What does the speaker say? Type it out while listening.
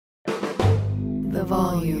the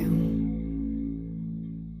volume.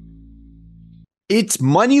 It's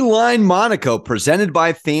Moneyline Monaco presented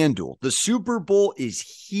by FanDuel. The Super Bowl is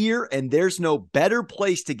here, and there's no better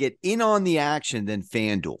place to get in on the action than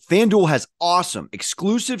FanDuel. FanDuel has awesome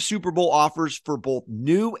exclusive Super Bowl offers for both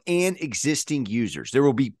new and existing users. There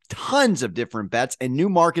will be tons of different bets and new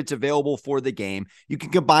markets available for the game. You can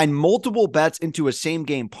combine multiple bets into a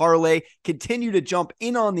same-game parlay, continue to jump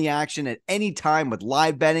in on the action at any time with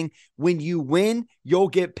live betting. When you win, you'll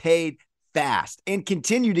get paid fast and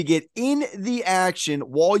continue to get in the action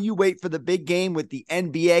while you wait for the big game with the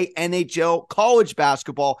NBA, NHL, college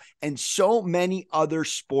basketball, and so many other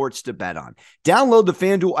sports to bet on. Download the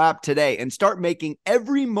FanDuel app today and start making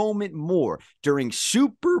every moment more during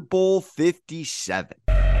Super Bowl 57.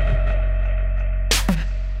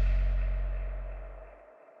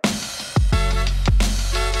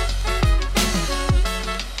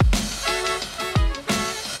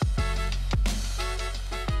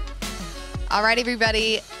 All right,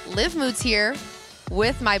 everybody. Liv Moods here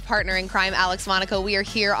with my partner in crime, Alex Monaco. We are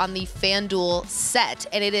here on the FanDuel set,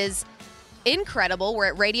 and it is incredible. We're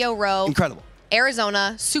at Radio Row. Incredible.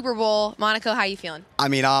 Arizona, Super Bowl. Monaco, how you feeling? I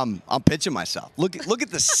mean, I'm pitching myself. Look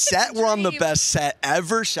at the set. We're on the best set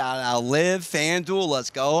ever. Shout out Liv, FanDuel. Let's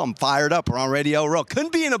go. I'm fired up. We're on Radio Row.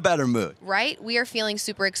 Couldn't be in a better mood. Right? We are feeling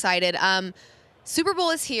super excited. Super Bowl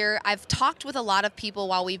is here. I've talked with a lot of people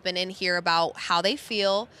while we've been in here about how they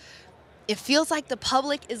feel. It feels like the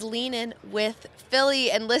public is leaning with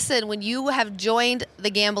Philly. And listen, when you have joined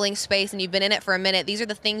the gambling space and you've been in it for a minute, these are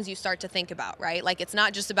the things you start to think about, right? Like, it's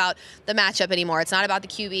not just about the matchup anymore. It's not about the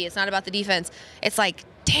QB. It's not about the defense. It's like,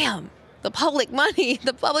 damn, the public money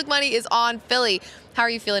is on Philly. How are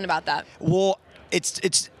you feeling about that? Well,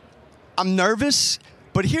 I'm nervous.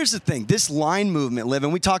 But here's the thing. This line movement, Liv,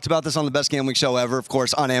 and we talked about this on the best gambling show ever, of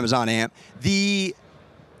course, on Amazon AMP. The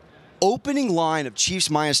opening line of Chiefs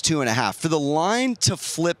minus 2.5, for the line to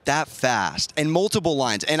flip that fast and multiple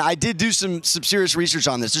lines, and I did do some serious research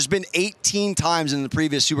on this. There's been 18 times in the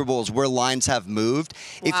previous Super Bowls where lines have moved.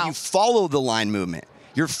 Wow. If you follow the line movement,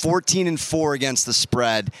 you're 14-4 against the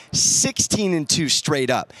spread, 16-2 straight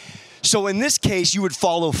up. So in this case, you would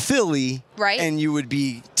follow Philly, right, and you would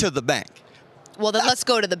be to the bank. Well, then let's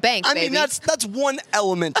go to the bank, baby. I mean, that's one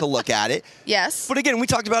element to look at it. Yes. But again, we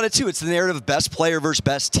talked about it too. It's the narrative of best player versus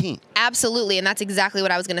best team. Absolutely, and that's exactly what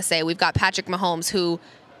I was going to say. We've got Patrick Mahomes, who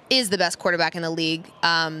is the best quarterback in the league,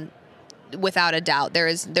 without a doubt. There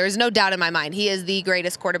is no doubt in my mind. He is the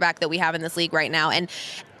greatest quarterback that we have in this league right now. And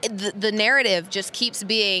the narrative just keeps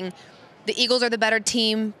being the Eagles are the better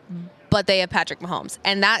team, but they have Patrick Mahomes.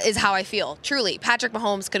 And that is how I feel. Truly, Patrick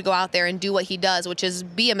Mahomes could go out there and do what he does, which is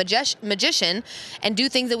be a magician and do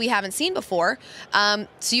things that we haven't seen before.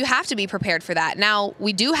 So you have to be prepared for that. Now,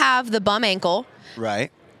 we do have the bum ankle.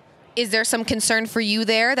 Right. Is there some concern for you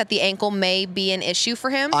there that the ankle may be an issue for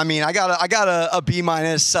him? I mean, I got a B-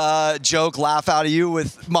 joke laugh out of you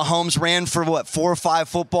with Mahomes ran for 4 or 5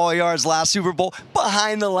 football yards last Super Bowl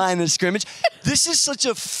behind the line of scrimmage. This is such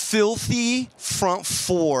a filthy front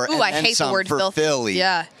four. Ooh, I hate the word for filthy. Philly.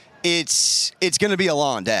 Yeah. It's going to be a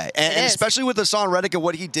long day. And especially with Hassan Reddick and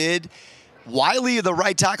what he did, Wiley, the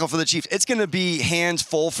right tackle for the Chiefs, it's going to be hands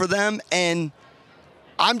full for them. And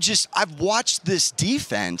I've watched this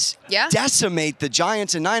defense decimate the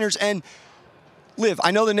Giants and Niners. And Liv,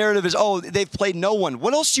 I know the narrative is, they've played no one.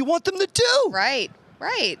 What else do you want them to do? Right.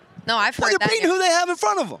 No, I've heard that. They're beating who they have in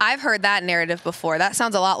front of them. I've heard that narrative before. That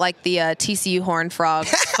sounds a lot like the TCU Horned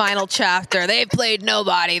Frogs final chapter. They've played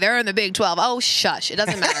nobody. They're in the Big 12. Oh, shush. It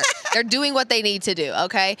doesn't matter. They're doing what they need to do,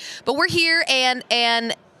 okay? But we're here,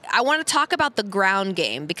 and I want to talk about the ground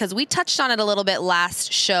game because we touched on it a little bit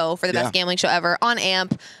last show for the best gambling show ever on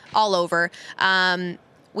AMP, all over.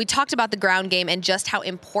 We talked about the ground game and just how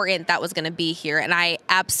important that was going to be here, and I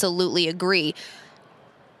absolutely agree.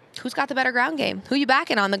 Who's got the better ground game? Who you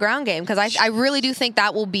backing on the ground game? Because I really do think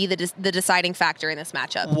that will be the deciding factor in this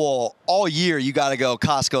matchup. Well, all year you got to go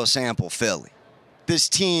Costco sample Philly. This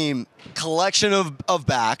team, collection of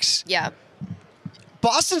backs. Yeah.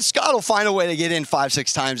 Boston Scott will find a way to get in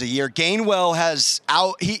 5-6 times a year. Gainwell has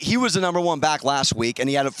he was the number one back last week, and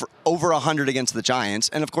he had it for over 100 against the Giants.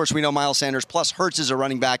 And, of course, we know Miles Sanders plus Hurts is a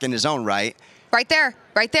running back in his own right. Right there.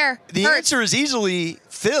 The answer is easily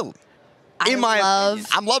Philly. I'm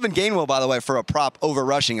loving Gainwell, by the way, for a prop over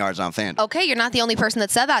rushing yards on FanDuel. Okay, you're not the only person that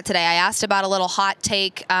said that today. I asked about a little hot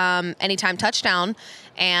take, anytime touchdown,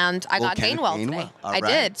 and I got Gainwell today. I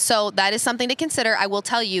did. So that is something to consider. I will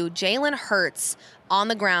tell you, Jalen Hurts on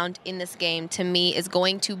the ground in this game, to me, is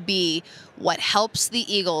going to be what helps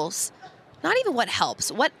the Eagles. Not even what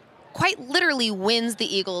helps. What quite literally wins the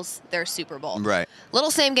Eagles their Super Bowl. Right.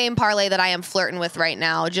 Little same game parlay that I am flirting with right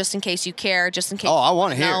now, just in case you care, just in case. Oh, I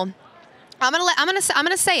want to hear. know. I'm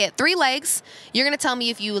gonna say it. 3 legs. You're gonna tell me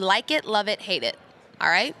if you like it, love it, hate it. All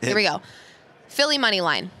right. Here we go. Philly money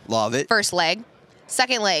line. Love it. First leg.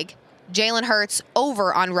 Second leg. Jalen Hurts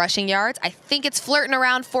over on rushing yards. I think it's flirting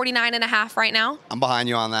around 49.5 right now. I'm behind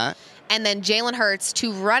you on that. And then Jalen Hurts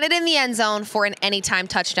to run it in the end zone for an anytime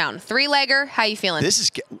touchdown. 3-legger. How you feeling?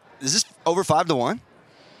 Is this over 5-1?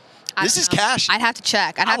 This is cash. I'd have to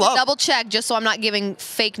check. I'd have to double check just so I'm not giving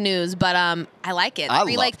fake news. But I like it.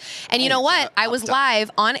 3 legs. And you know what? I was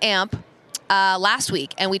live on AMP last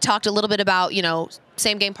week, and we talked a little bit about,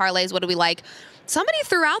 same game parlays. What do we like? Somebody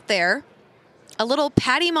threw out there a little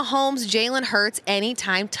Patty Mahomes, Jalen Hurts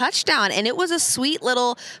anytime touchdown, and it was a sweet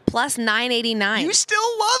little plus 989. You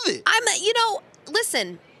still love it.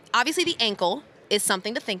 Listen, obviously the ankle is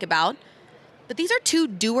something to think about, but these are 2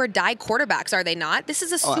 do or die quarterbacks, are they not? This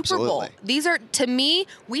is a Super Bowl. These are, to me,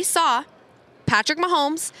 we saw Patrick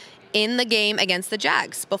Mahomes in the game against the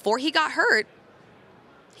Jags. Before he got hurt,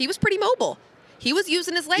 he was pretty mobile. He was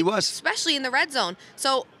using his legs, especially in the red zone.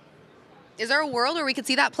 So is there a world where we could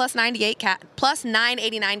see that plus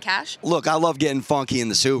 989 cash? Look, I love getting funky in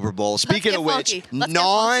the Super Bowl. Speaking of which,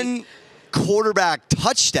 non-quarterback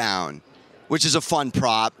touchdown, which is a fun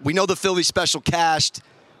prop. We know the Philly special cashed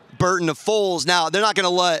Burton to Foles. Now, they're not going to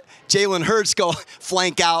let Jalen Hurts go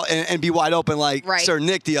flank out and be wide open like Sir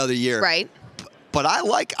Nick the other year. Right. But I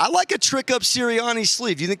like a trick up Sirianni's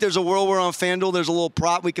sleeve. Do you think there's a world where on FanDuel there's a little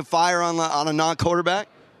prop we can fire on a non-quarterback?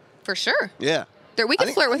 For sure. Yeah. We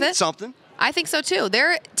can flirt with it. Something. I think so too.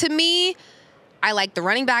 To me, I like the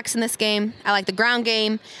running backs in this game. I like the ground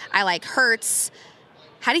game. I like Hurts.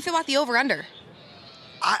 How do you feel about the over-under?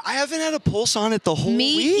 I haven't had a pulse on it the whole week.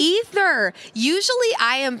 Me either. Usually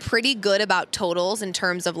I am pretty good about totals in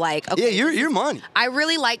terms of okay. Yeah, you're money. I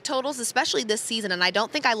really like totals, especially this season, and I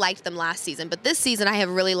don't think I liked them last season. But this season I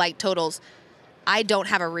have really liked totals. I don't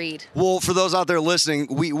have a read. Well, for those out there listening,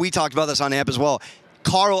 we talked about this on AMP as well.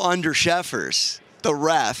 Carl Under Sheffers, the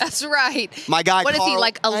ref. That's right. My guy, what Carl is he,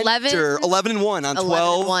 like 11? 11-1 on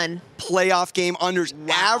 12 11-1. playoff game unders,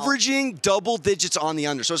 averaging double digits on the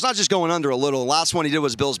under. So it's not just going under a little. Last one he did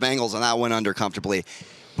was Bills Bengals, and that went under comfortably.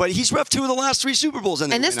 But he's ref 2 of the last 3 Super Bowls.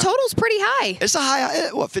 And this total's pretty high. It's a high,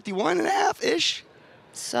 51.5-ish?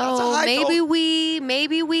 So maybe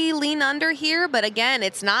we lean under here, but again,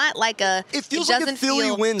 it's not like a. It feels like if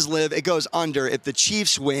Philly wins, Liv, it goes under. If the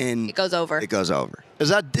Chiefs win, it goes over. It goes over. Is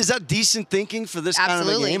that decent thinking for this kind of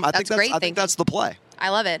a game? I think that's the play. I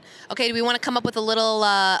love it. Okay, do we want to come up with a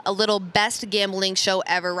little best gambling show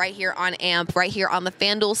ever right here on AMP, right here on the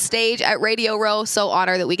FanDuel stage at Radio Row? So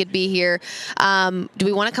honored that we could be here. Do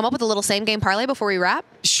we want to come up with a little same game parlay before we wrap?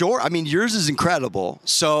 Sure. I mean, yours is incredible.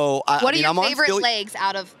 So what are your favorite legs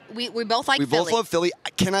out of? We both like Philly. We both love Philly.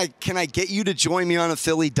 Can I get you to join me on a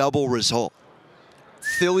Philly double result?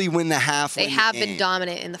 Philly win the half. They have been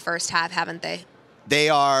dominant in the first half, haven't they? They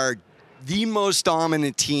are the most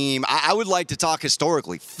dominant team. I would like to talk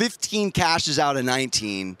historically. 15 cashes out of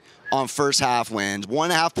 19 on first half wins.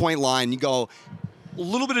 1.5 point line. You go a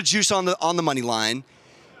little bit of juice on the money line.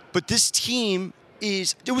 But this team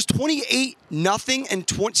it was 28-0 and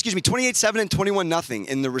 28-7 and 21-0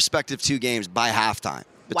 in the respective 2 games by halftime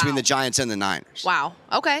between the Giants and the Niners. Wow.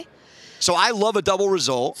 Okay. So I love a double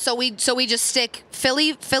result. So we just stick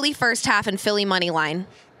Philly first half and Philly money line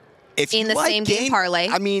in the same game parlay.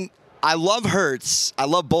 I mean, I love Hurts. I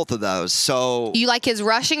love both of those. So you like his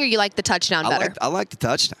rushing or you like the touchdown better? I like the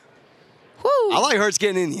touchdown. Woo. I like Hurts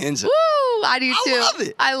getting in the end zone. Woo! I do too. I love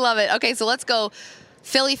it. I love it. Okay, so let's go.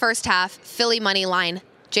 Philly first half, Philly money line,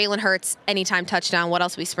 Jalen Hurts anytime touchdown. What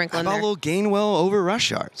else are we sprinkling there? How about a little Gainwell over rush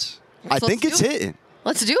yards? I think it's hitting.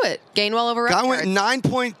 Let's do it. Gainwell over rush yards. Guy went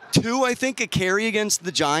 9.2, I think, a carry against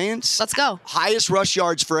the Giants. Let's go. Highest rush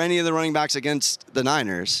yards for any of the running backs against the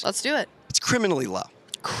Niners. Let's do it. It's criminally low.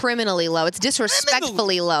 Criminally low. It's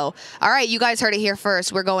disrespectfully low. All right, you guys heard it here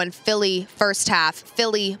first. We're going Philly first half,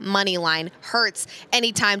 Philly money line, Hurts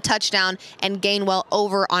anytime touchdown, and Gainwell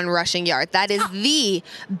over on rushing yard. That is the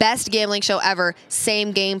best gambling show ever.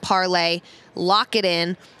 Same game parlay. Lock it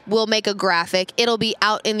in. We'll make a graphic. It'll be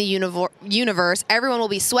out in the universe. Everyone will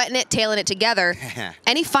be sweating it, tailing it together.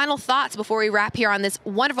 Any final thoughts before we wrap here on this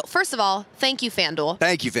wonderful? First of all, thank you, FanDuel.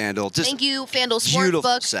 Thank you, FanDuel. Thank you, FanDuel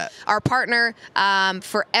Sportsbook, our partner,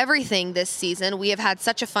 for everything this season. We have had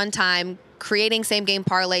such a fun time creating same game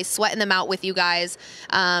parlays, sweating them out with you guys.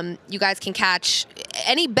 You guys can catch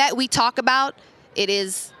any bet we talk about. It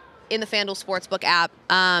is in the FanDuel Sportsbook app.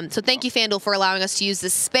 So thank you, FanDuel, for allowing us to use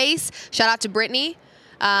this space. Shout out to Brittany.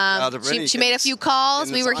 She made a few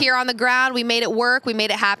calls. We were here on the ground. We made it work. We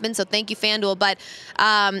made it happen. So thank you, FanDuel. But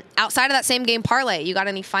outside of that same game parlay, you got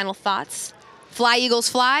any final thoughts? Fly, Eagles,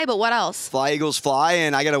 fly, but what else? Fly, Eagles, fly,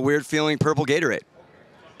 and I got a weird feeling purple Gatorade.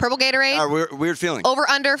 Purple Gatorade? Weird feeling. Over,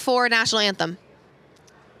 under for National Anthem?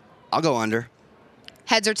 I'll go under.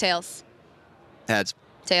 Heads or tails? Heads.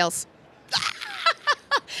 Tails.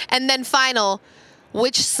 And then final,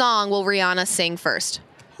 which song will Rihanna sing first?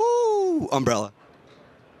 Ooh, Umbrella.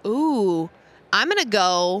 Ooh, I'm going to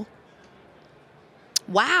go.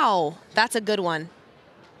 Wow, that's a good one.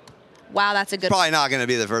 Wow, that's a good one. Probably not going to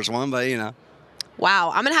be the first one, but you know. Wow,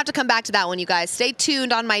 I'm going to have to come back to that one, you guys. Stay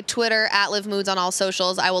tuned on my Twitter, @LiveMoods on all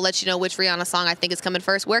socials. I will let you know which Rihanna song I think is coming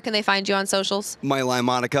first. Where can they find you on socials? Moneyline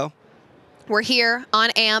Monaco. We're here on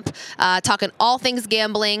AMP, talking all things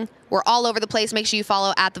gambling. We're all over the place. Make sure you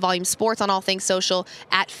follow @TheVolume Sports on all things social,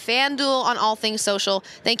 @FanDuel on all things social.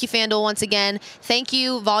 Thank you, FanDuel, once again. Thank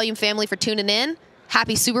you, Volume family, for tuning in.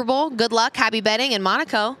 Happy Super Bowl. Good luck. Happy betting. And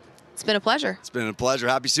Monaco, it's been a pleasure. It's been a pleasure.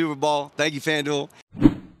 Happy Super Bowl. Thank you, FanDuel.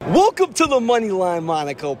 Welcome to the Moneyline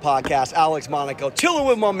Monaco podcast. Alex Monaco, chilling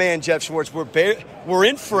with my man Jeff Schwartz. We're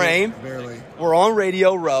in frame. Barely. We're on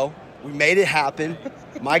Radio Row. We made it happen.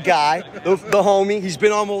 My guy, the homie, he's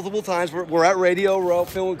been on multiple times. We're at Radio Row,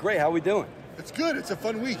 feeling great. How we doing? It's good. It's a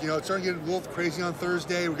fun week. You know, it's starting to get a little crazy on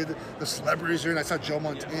Thursday. We get the celebrities here, and I saw Joe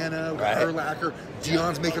Montana, we got Urlacher,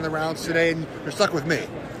 Dion's making the rounds today, and you're stuck with me.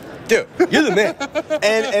 Dude, you're the man.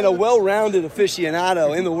 and a well-rounded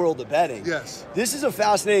aficionado in the world of betting. Yes. This is a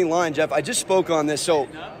fascinating line, Jeff. I just spoke on this. So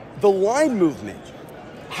the line movement,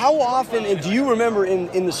 how often, and do you remember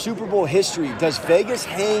in the Super Bowl history, does Vegas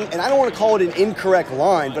hang, and I don't want to call it an incorrect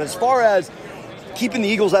line, but as far as keeping the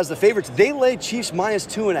Eagles as the favorites, they laid Chiefs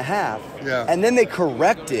 -2.5, and then they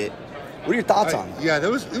correct it. What are your thoughts on that? Yeah, it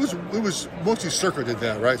was mostly Circa did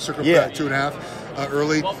that, right? Circa put out 2.5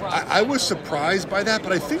 early. I was surprised by that,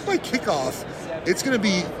 but I think by kickoff, it's going to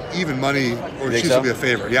be even money, or Chiefs will be a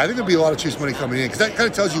favorite. Yeah, I think there'll be a lot of Chiefs money coming in, because that kind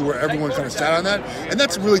of tells you where everyone kind of sat on that, and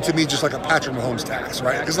that's really, to me, just like a Patrick Mahomes tax,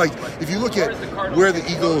 right? Because like if you look at where the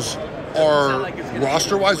Eagles are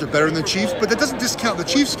roster-wise, they're better than the Chiefs, but that doesn't discount the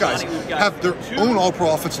Chiefs guys have their own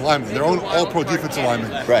all-pro offensive linemen, their own all-pro defensive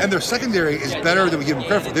linemen, and their secondary is better than we give them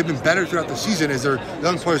credit for. They've been better throughout the season as their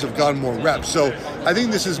young players have gotten more reps. So I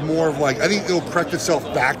think this is more of like, I think it'll correct itself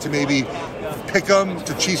back to maybe pick them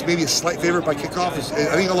to Chiefs, maybe a slight favorite by kickoff.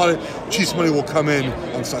 I think a lot of Chiefs money will come in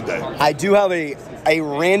on Sunday. I do have a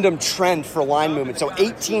random trend for line movement. So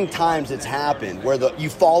 18 times it's happened where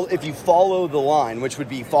if you follow the line, which would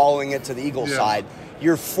be following it to the Eagles side,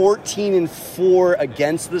 you're 14-4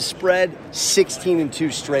 against the spread,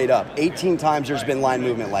 16-2 straight up. 18 times there's been line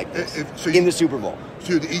movement like this in the Super Bowl.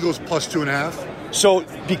 So the Eagles +2.5. So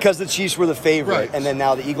because the Chiefs were the favorite, and then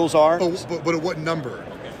now the Eagles are. But at what number?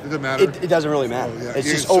 Does it matter? It doesn't really matter. Oh, it's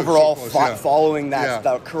just overall following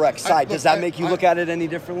the correct side. Does that make you look at it any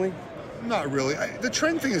differently? Not really. The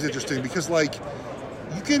trend thing is interesting because, like,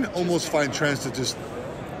 you can almost find trends to just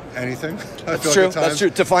anything. That's true. That's true.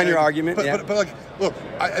 To find your argument, but like, look,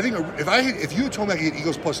 I think if you had told me I could get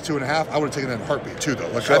Eagles +2.5, I would have taken that in a heartbeat too, though.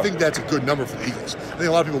 Like, I think that's a good number for the Eagles. I think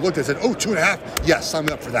a lot of people looked at it and said, "Oh, 2.5, yes, sign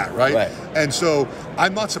me up for that," right? And so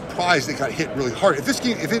I'm not surprised they got hit really hard. If this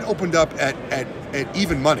game, if it opened up at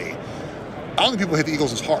even money, I don't think people hit the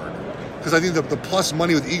Eagles as hard. Because I think the plus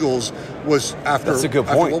money with the Eagles was after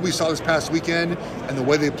what we saw this past weekend and the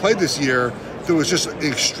way they played this year, there was just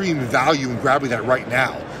extreme value in grabbing that right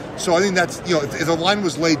now. So I think that's, if the line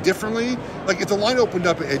was laid differently, like if the line opened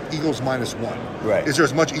up at Eagles -1, is there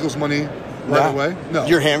as much Eagles money right away? No.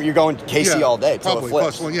 You're going KC all day. Probably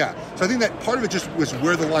 +1, yeah. So I think that part of it just was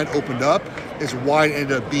where the line opened up is why it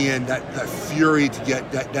ended up being that fury to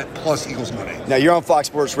get that plus Eagles money. Now you're on Fox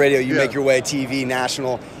Sports Radio. You make your way TV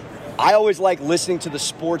national. I always like listening to the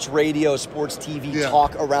sports radio, sports TV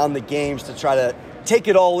talk around the games to try to take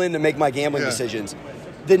it all in to make my gambling decisions.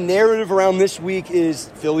 The narrative around this week is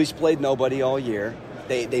Phillies played nobody all year.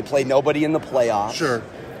 They played nobody in the playoffs. Sure.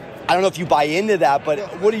 I don't know if you buy into that, but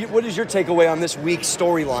what is your takeaway on this week's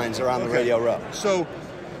storylines around the Radio Row? So,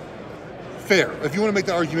 fair. If you want to make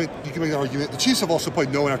the argument, you can make the argument. The Chiefs have also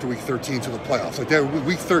played no one after Week 13 to the playoffs. Like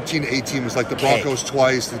Week 13 to 18 was like the Broncos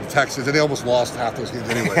twice, the Texans, and they almost lost half those games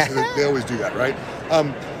anyway. So they always do that, right?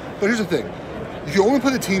 But here's the thing: if you only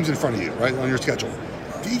put the teams in front of you, right, on your schedule,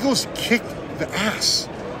 the Eagles kicked the ass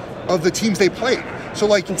of the teams they played. So,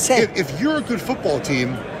 like, if you're a good football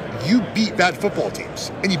team, you beat bad football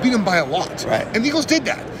teams, and you beat them by a lot. Right. And the Eagles did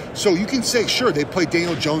that. So you can say, sure, they played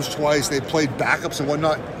Daniel Jones twice, they played backups and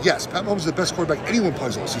whatnot. Yes, Pat Mahomes is the best quarterback anyone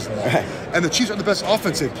plays all season long. And the Chiefs are the best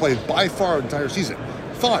offense they've played by far the entire season.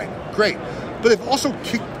 Fine, great. but they've also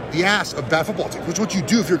kicked the ass of bad football teams, which is what you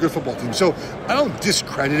do if you're a good football team. So I don't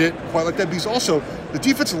discredit it quite like that, because also the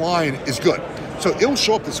defensive line is good. So it'll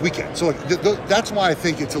show up this weekend. So that's why I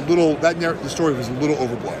think it's a little, the story was a little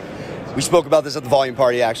overblown. We spoke about this at the volume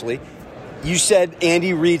party, actually. You said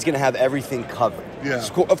Andy Reid's going to have everything covered. Yeah.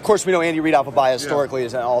 Of course, we know Andy Reid off of bye historically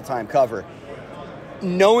is an all-time cover.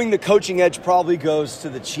 Knowing the coaching edge probably goes to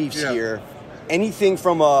the Chiefs here, anything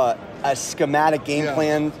from a schematic game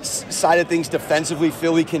plan side of things defensively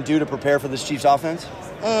Philly can do to prepare for this Chiefs offense?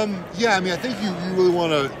 I mean, I think you really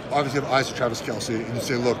want to obviously have eyes to Travis Kelce, and you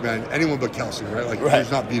say, look, man, anyone but Kelce, right?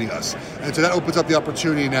 He's not beating us. And so that opens up the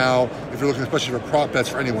opportunity now, if you're looking especially for prop bets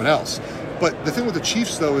for anyone else. But the thing with the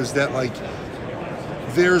Chiefs, though, is that,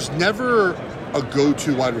 there's never a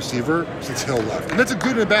go-to wide receiver since Hill left. And that's a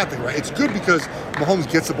good and a bad thing, right? It's good because Mahomes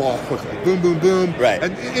gets the ball quickly. Boom, boom, boom. Right.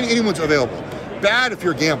 And anyone's available. Bad if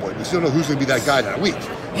you're gambling. You still don't know who's going to be that guy that week.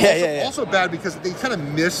 Also bad because they kind of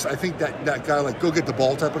miss, I think, that guy, go get the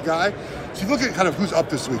ball type of guy. So you look at kind of who's up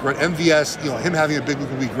this week, right? MVS, him having a big week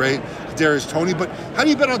would be great. Darius Toney, but how do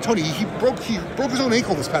you bet on Toney? He broke his own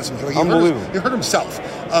ankle this past week. Unbelievable. He hurt himself.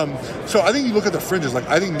 So I think you look at the fringes.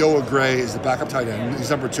 I think Noah Gray is the backup tight end. He's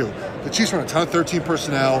number 2. The Chiefs run a ton of 13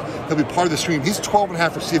 personnel. He'll be part of the stream. He's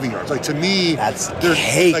 12.5 receiving yards. To me, that's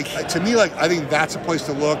cake. I think that's a place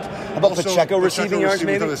to look. How about also, Pacheco receiving yards?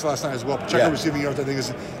 Maybe we this last night as well. Pacheco receiving yards, I think,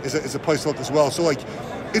 is a place to look as well. So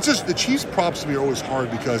it's just the Chiefs props to me are always hard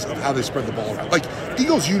because of how they spread the ball around.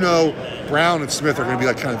 Eagles, Brown and Smith are going to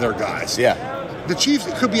be kind of their guys. Yeah. The Chiefs,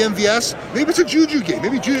 it could be MVS. Maybe it's a Juju game.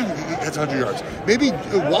 Maybe Juju has 100 yards. Maybe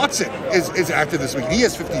Watson is active this week. He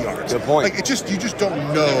has 50 yards. Good point. You just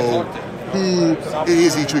don't know who it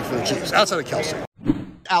is each week for the Chiefs outside of Kelce.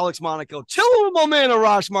 Alex Monaco, to my man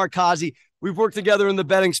Arash Markazi. We've worked together in the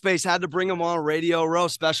betting space. Had to bring him on Radio Row.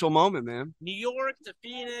 Special moment, man. New York to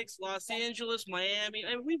Phoenix, Los Angeles, Miami.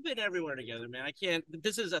 We've been everywhere together, man.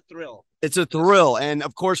 This is a thrill. It's a thrill. And,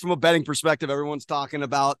 of course, from a betting perspective, everyone's talking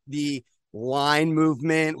about the line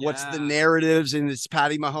movement. Yeah. What's the narratives? And it's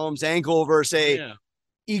Patty Mahomes' ankle versus a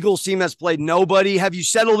Eagles team that's played nobody. Have you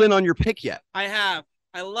settled in on your pick yet? I have.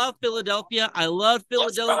 I love Philadelphia. I love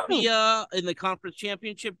Philadelphia in the conference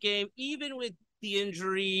championship game. Even with the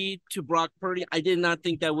injury to Brock Purdy, I did not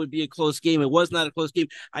think that would be a close game. It was not a close game.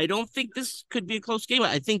 I don't think this could be a close game.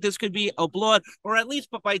 I think this could be a blowout, or at least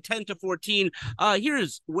by 10 to 14.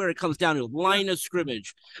 Here's where it comes down to line of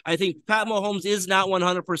scrimmage. I think Pat Mahomes is not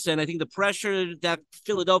 100%. I think the pressure that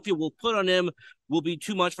Philadelphia will put on him will be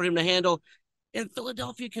too much for him to handle. And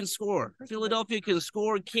Philadelphia can score.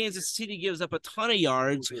 Kansas City gives up a ton of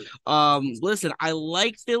yards. Listen, I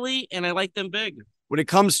like Philly, and I like them big. When it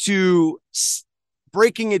comes to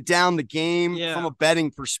breaking it down the game from a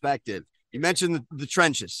betting perspective, you mentioned the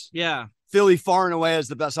trenches. Yeah. Philly far and away has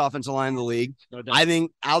the best offensive line in the league. No doubt. I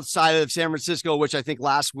think outside of San Francisco, which I think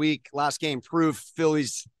last game proved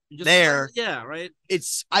Philly's there. Yeah, right.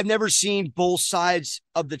 I've never seen both sides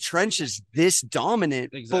of the trenches this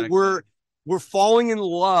dominant, but we're falling in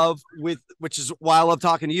love with, which is why I love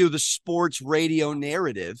talking to you, the sports radio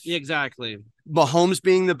narrative. Exactly. Mahomes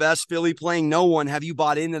being the best, Philly playing no one. Have you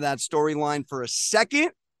bought into that storyline for a second?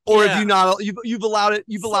 Or have you not? You've allowed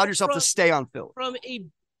yourself to stay on Philly? From a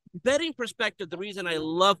betting perspective, the reason I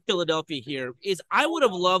love Philadelphia here is I would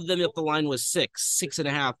have loved them if the line was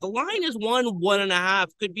 6.5. The line is 1.5.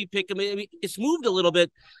 Could be pick. It's moved a little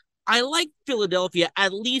bit. I like Philadelphia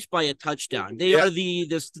at least by a touchdown. They are the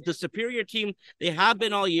superior team. They have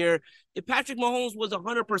been all year. If Patrick Mahomes was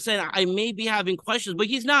 100%, I may be having questions, but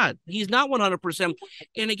he's not. He's not 100%.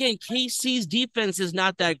 And again, KC's defense is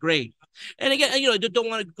not that great. And again, I don't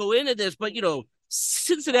want to go into this, but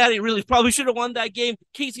Cincinnati really probably should have won that game.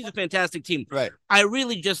 KC's a fantastic team. Right. I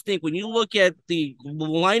really just think when you look at the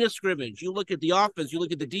line of scrimmage, you look at the offense, you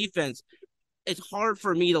look at the defense, it's hard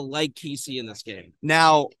for me to like KC in this game.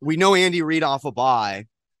 Now, we know Andy Reid off a bye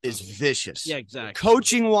is vicious. Yeah, exactly.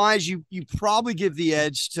 Coaching-wise, you probably give the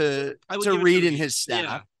edge to Reid and his staff.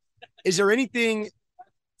 Yeah. Is there anything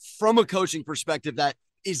from a coaching perspective that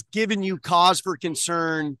is giving you cause for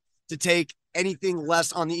concern to take anything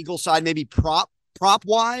less on the Eagles side, maybe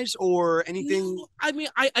prop-wise or anything? No,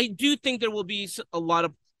 I do think there will be a lot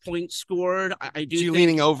of points scored. I do. So you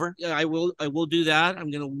leaning over? Yeah, I will do that. I'm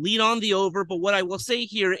going to lean on the over. But what I will say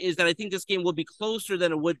here is that I think this game will be closer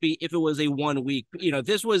than it would be if it was a 1 week. If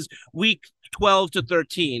this was week 12 to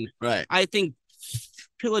 13. Right. I think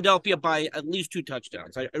Philadelphia by at least 2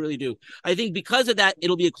 touchdowns. I really do. I think because of that,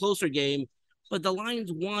 it'll be a closer game. But the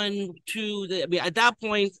line's 1, 2. At that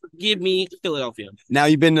point, give me Philadelphia. Now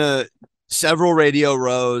you've been to several Radio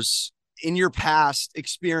Rows. In your past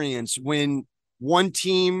experience, when one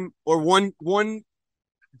team or one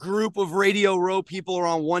group of Radio Row people are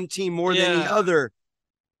on one team more than the other.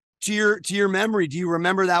 To your memory, do you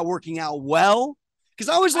remember that working out well? Because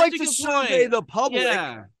I always like to survey the public,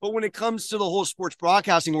 but when it comes to the whole sports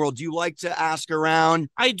broadcasting world, do you like to ask around?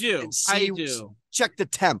 I do. Check the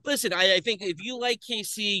temp. Listen, I think if you like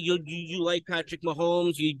KC, you like Patrick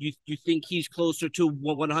Mahomes, you think he's closer to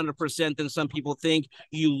 100% than some people think.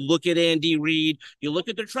 You look at Andy Reid, you look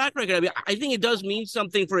at their track record. I mean, I think it does mean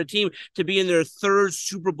something for a team to be in their third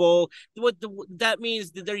Super Bowl. That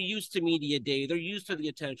means that they're used to media day, they're used to the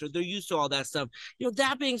attention, they're used to all that stuff.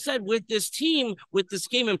 That being said, with this team, with this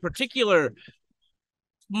game in particular,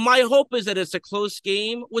 my hope is that it's a close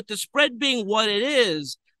game. With the spread being what it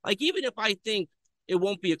is, like even if I think it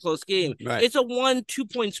won't be a close game, it's a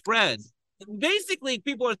 1-2 point spread. Basically,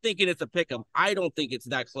 people are thinking it's a pick 'em. I don't think it's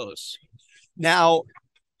that close. Now,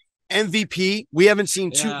 MVP, we haven't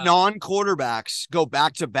seen two non-quarterbacks go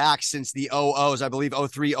back-to-back since the 00s, I believe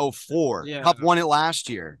 03, 04. Cup won it last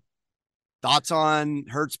year. Thoughts on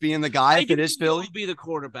Hurts being the guy if it is Philly? He'll be the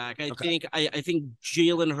quarterback. I think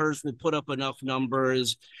Jalen Hurts will put up enough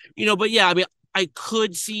numbers. But yeah, I mean, I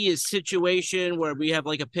could see a situation where we have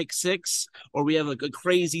like a pick six or we have like a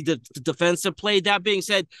crazy defensive play. That being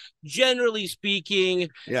said, generally speaking,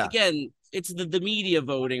 again, it's the media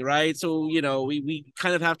voting, right? So, we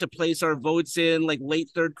kind of have to place our votes in like late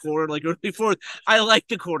third quarter, like early fourth. I like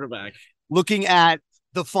the quarterback. Looking at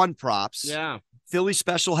the fun props. Yeah. Philly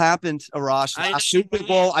special happened, Arash. Last Super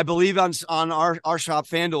Bowl, I believe on our shop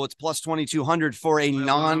FanDuel, it's plus 2,200 for a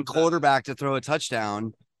non-quarterback to throw a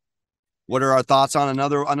touchdown. What are our thoughts on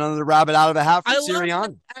another rabbit out of a hat for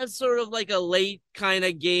Sirianni? As sort of like a late kind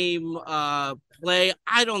of game play.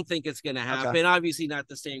 I don't think it's going to happen. Okay. Obviously not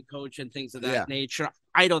the same coach and things of that nature.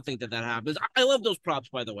 I don't think that happens. I love those props,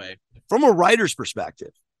 by the way. From a writer's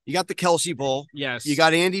perspective, you got the Kelsey Bowl. Yes. You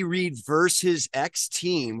got Andy Reid versus his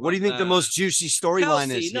ex-team. What do you think the most juicy storyline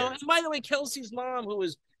is here? And by the way, Kelsey's mom, who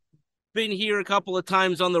has been here a couple of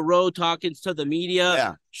times on the road talking to the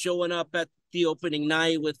media, showing up at the opening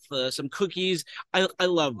night with some cookies. I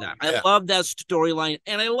love that. I love that storyline.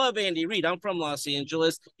 And I love Andy Reid. I'm from Los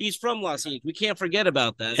Angeles. He's from Los Angeles. We can't forget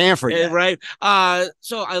about that. Can't forget. Right?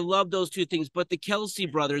 So I love those two things. But the Kelsey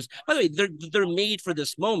brothers, by the way, they're made for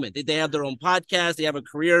this moment. They have their own podcast. They have a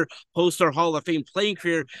career, host their Hall of Fame playing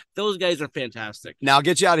career. Those guys are fantastic. Now, I'll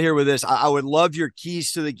get you out of here with this. I would love your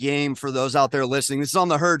keys to the game for those out there listening. This is on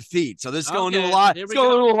the Herd feed. So this is going to a lot. It's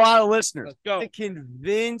going to a lot of listeners. Let's go. To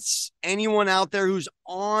convince anyone out there who's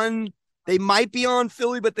on, they might be on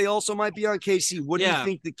Philly, but they also might be on KC. What do you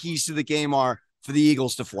think the keys to the game are for the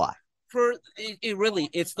Eagles to fly?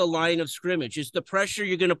 It's the line of scrimmage. It's the pressure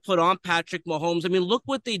you're going to put on Patrick Mahomes. I mean, look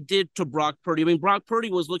what they did to Brock Purdy. I mean, Brock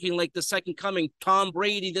Purdy was looking like the second coming, Tom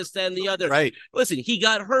Brady, this, that, and the other. Right. Listen, he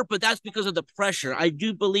got hurt, but that's because of the pressure. I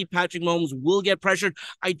do believe Patrick Mahomes will get pressured.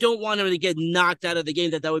 I don't want him to get knocked out of the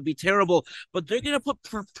game. That would be terrible. But they're going to put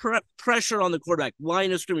pressure on the quarterback,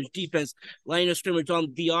 line of scrimmage, defense, line of scrimmage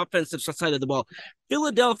on the offensive side of the ball.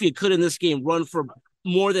 Philadelphia could in this game run for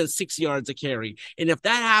more than 6 yards a carry. And if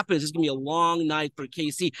that happens, it's going to be a long night for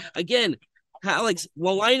KC. Again, Alex,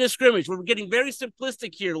 line of scrimmage. We're getting very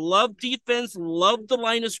simplistic here. Love defense, love the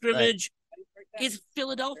line of scrimmage. Right. It's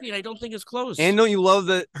Philadelphia, and I don't think it's close. And don't you love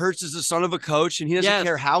that Hurts is the son of a coach, and he doesn't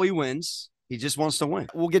care how he wins. He just wants to win.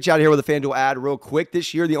 We'll get you out of here with a FanDuel ad real quick.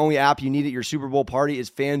 This year, the only app you need at your Super Bowl party is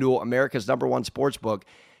FanDuel, America's #1 sportsbook.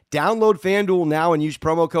 Download FanDuel now and use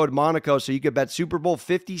promo code Monaco so you can bet Super Bowl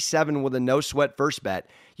 57 with a no-sweat first bet.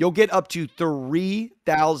 You'll get up to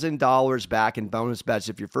 $3,000 back in bonus bets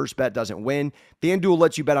if your first bet doesn't win. FanDuel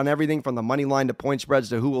lets you bet on everything from the money line to point spreads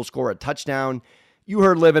to who will score a touchdown. You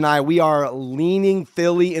heard Liv and I. We are leaning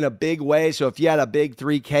Philly in a big way, so if you had a big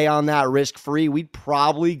 3K on that risk-free, we'd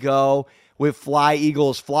probably go with Fly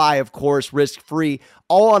Eagles Fly, of course, risk-free,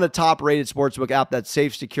 all on a top-rated sportsbook app that's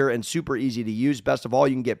safe, secure, and super easy to use. Best of all,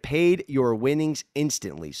 you can get paid your winnings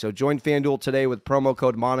instantly. So join FanDuel today with promo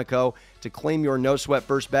code Monaco to claim your no-sweat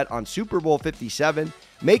first bet on Super Bowl 57.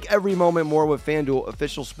 Make every moment more with FanDuel,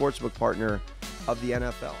 official sportsbook partner of the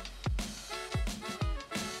NFL.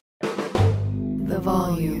 The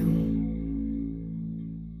Volume.